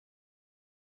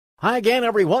Hi again,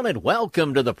 everyone, and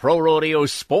welcome to the Pro Rodeo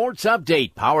Sports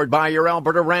Update, powered by your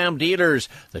Alberta Ram dealers.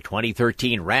 The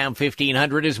 2013 Ram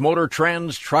 1500 is Motor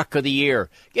Trend's Truck of the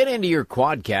Year. Get into your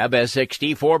quad cab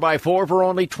SXT 4x4 for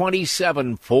only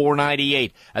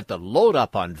 $27,498 at the Load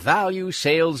Up on Value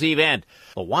sales event.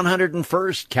 The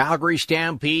 101st Calgary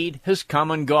Stampede has come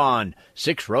and gone.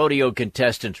 6 rodeo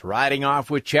contestants riding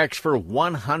off with checks for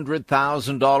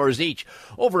 $100,000 each.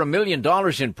 Over $1 million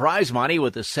in prize money,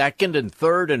 with the second and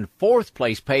third and fourth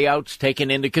place payouts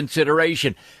taken into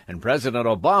consideration. And President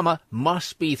Obama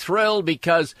must be thrilled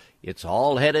because it's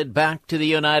all headed back to the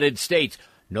United States.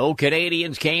 No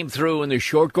Canadians came through in the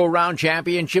Short Go Round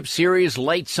Championship Series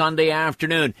late Sunday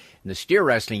afternoon. In the steer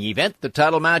wrestling event, the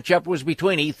title matchup was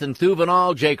between Ethan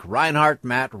Thuvenal, Jake Reinhardt,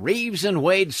 Matt Reeves, and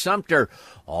Wade Sumpter.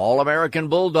 All-American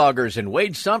Bulldoggers, and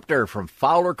Wade Sumpter from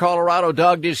Fowler, Colorado,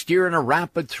 dogged his steer in a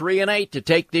rapid 3-8 to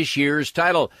take this year's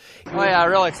title. Oh yeah,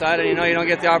 real excited. You don't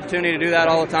get the opportunity to do that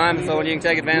all the time, so when you can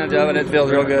take advantage of it, it feels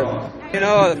real good.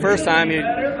 The first time you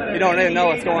don't even know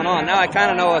what's going on. Now I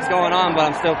kind of know what's going on,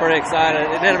 but I'm still pretty excited.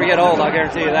 It never get old, I'll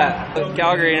guarantee you that.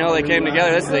 Calgary, they came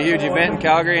together. This is a huge event in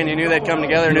Calgary, and you knew they'd come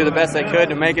together and do the best they could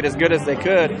to make it as good as they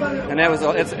could. And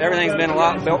everything's been a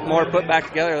lot more put back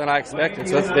together than I expected,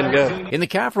 so it's been good. In the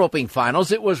calf roping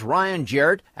finals, it was Ryan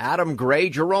Jarrett, Adam Gray,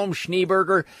 Jerome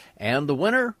Schneeberger, and the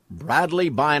winner, Bradley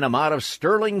Bynum out of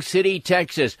Sterling City,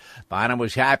 Texas. Bynum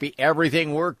was happy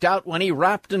everything worked out when he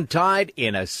wrapped and tied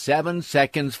in a 7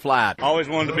 seconds flat. Always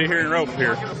wanted to be here in rope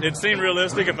here. It seemed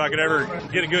realistic if I could ever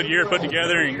get a good year put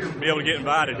together and be able to get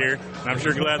invited here. And I'm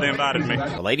sure glad they invited me.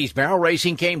 The ladies' barrel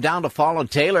racing came down to Fallen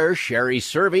Taylor, Sherry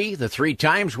Servey, the 3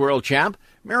 times world champ,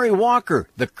 Mary Walker,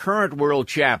 the current world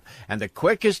champ, and the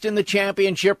quickest in the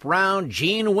championship round,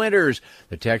 Jean Winters.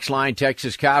 The Texline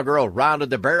Texas Cowgirl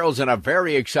rounded the barrels in a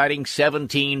very exciting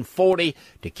 17:40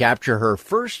 to capture her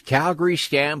first Calgary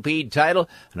Stampede title,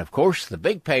 and of course the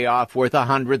big payoff worth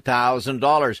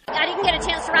 $100,000. I didn't get a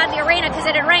chance to ride in the arena because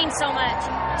it had rained so much.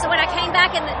 So when I came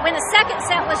back and when the second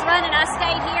set was running, I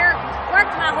stayed here,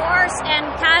 worked my horse, and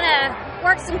kind of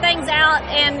worked some things out,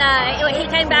 and he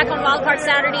came back on wildcard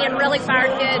Saturday and really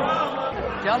fired good.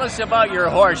 Tell us about your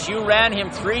horse. You ran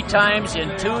him 3 times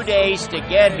in 2 days to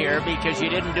get here because you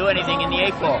didn't do anything in the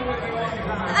April.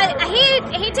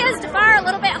 He tends to fire a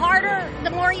little bit harder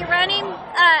the more you run him.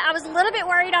 I was a little bit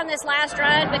worried on this last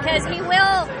run because he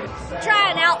will try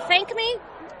and outthink me.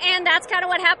 And that's kind of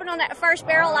what happened on that first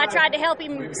barrel. I tried to help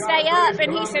him stay up,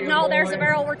 and he said, no, there's the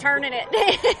barrel, we're turning it.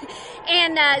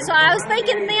 And so I was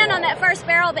thinking then on that first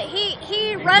barrel, but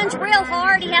he runs real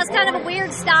hard. He has kind of a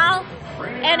weird style,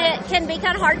 and it can be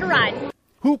kind of hard to ride.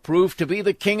 Who proved to be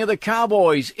the king of the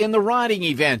Cowboys in the riding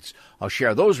events? I'll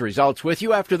share those results with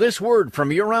you after this word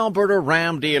from your Alberta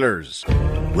Ram dealers.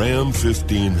 Ram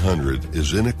 1500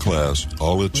 is in a class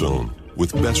all its own,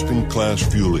 with best-in-class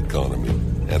fuel economy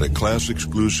and a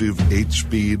class-exclusive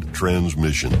 8-speed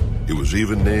transmission. It was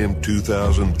even named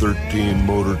 2013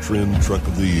 Motor Trend Truck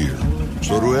of the Year.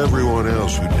 So to everyone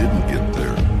else who didn't get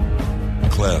there,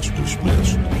 class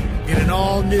dismissed. In an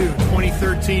all-new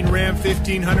 2013 Ram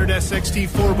 1500 SXT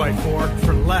 4x4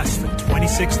 for less than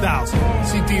 $26,000.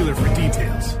 See dealer for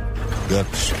details.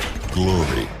 Guts,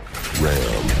 glory,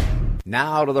 Ram.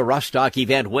 Now to the Rustock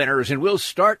event winners, and we'll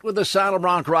start with the saddle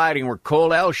bronc riding, where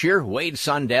Cole Elshier, Wade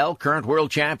Sundell, current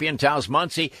world champion Taos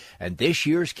Muncie, and this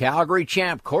year's Calgary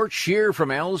champ Cort Scheer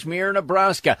from Ellesmere,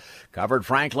 Nebraska, covered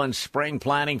Franklin's spring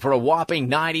planning for a whopping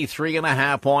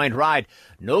 93.5-point ride.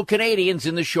 No Canadians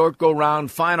in the short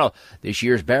go-round final. This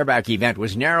year's bareback event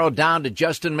was narrowed down to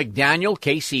Justin McDaniel,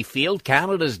 Casey Field,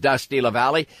 Canada's Dusty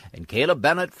LaValle, and Caleb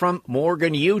Bennett from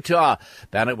Morgan, Utah.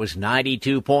 Bennett was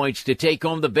 92 points to take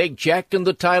home the big check and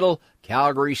the title,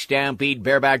 Calgary Stampede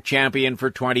bareback champion for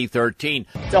 2013.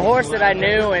 It's a horse that I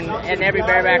knew, and every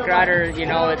bareback rider, it's one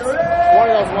of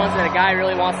those ones that a guy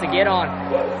really wants to get on.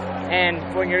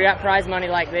 And when you got prize money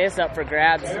like this up for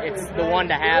grabs, it's the one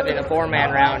to have in a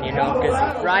 4-man round,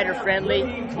 because he's rider-friendly,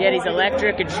 yet he's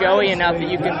electric and showy enough that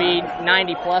you can be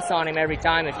 90-plus on him every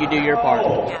time if you do your part.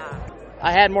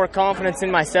 I had more confidence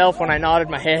in myself when I nodded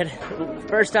my head.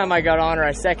 First time I got on her,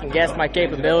 I second-guessed my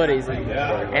capabilities, and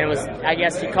it was, I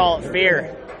guess you call it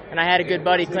fear. And I had a good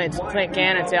buddy, Clint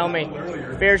Cannon, tell me,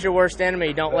 fear's your worst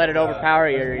enemy, don't let it overpower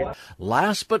you.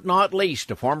 Last but not least,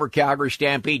 a former Calgary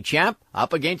Stampede champ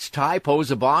up against Ty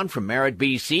Posabon from Merritt,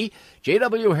 BC,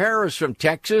 J.W. Harris from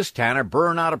Texas, Tanner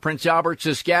Byrne out of Prince Albert,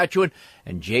 Saskatchewan,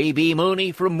 and J.B.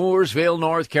 Mauney from Mooresville,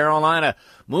 North Carolina.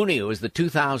 Mauney, who was the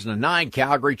 2009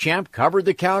 Calgary champ, covered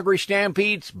the Calgary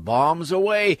Stampede's bombs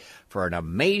away for an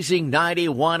amazing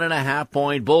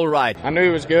 91.5-point bull ride. I knew he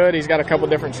was good. He's got a couple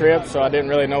different trips, so I didn't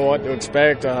really know what to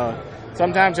expect.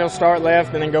 Sometimes he'll start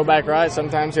left and then go back right.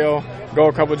 Sometimes he'll go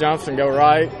a couple jumps and go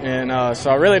right. And so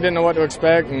I really didn't know what to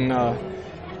expect. And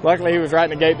luckily he was right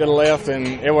in the gate to the left, and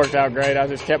it worked out great. I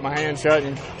just kept my hand shut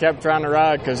and kept trying to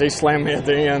ride because he slammed me at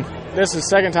the end. This is the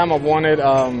second time I've won it.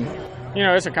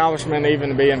 It's an accomplishment even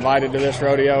to be invited to this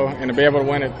rodeo and to be able to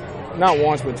win it not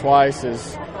once but twice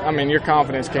is, your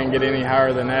confidence can't get any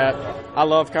higher than that. I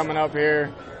love coming up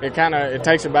here. It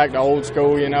takes it back to old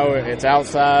school, it's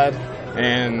outside.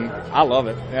 And I love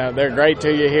it. They're great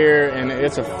to you here, and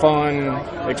it's a fun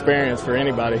experience for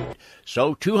anybody.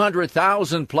 So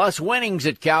 200,000 plus winnings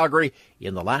at Calgary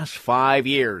in the last 5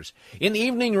 years. In the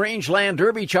evening Rangeland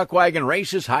Derby Chuck Wagon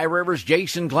races, High River's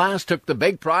Jason Glass took the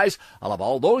big prize. I'll have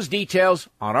all those details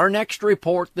on our next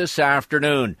report this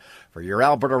afternoon. For your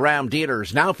Alberta Ram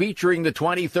dealers, now featuring the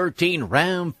 2013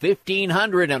 Ram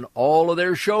 1500 and all of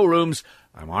their showrooms,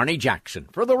 I'm Arnie Jackson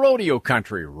for the Rodeo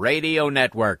Country Radio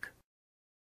Network.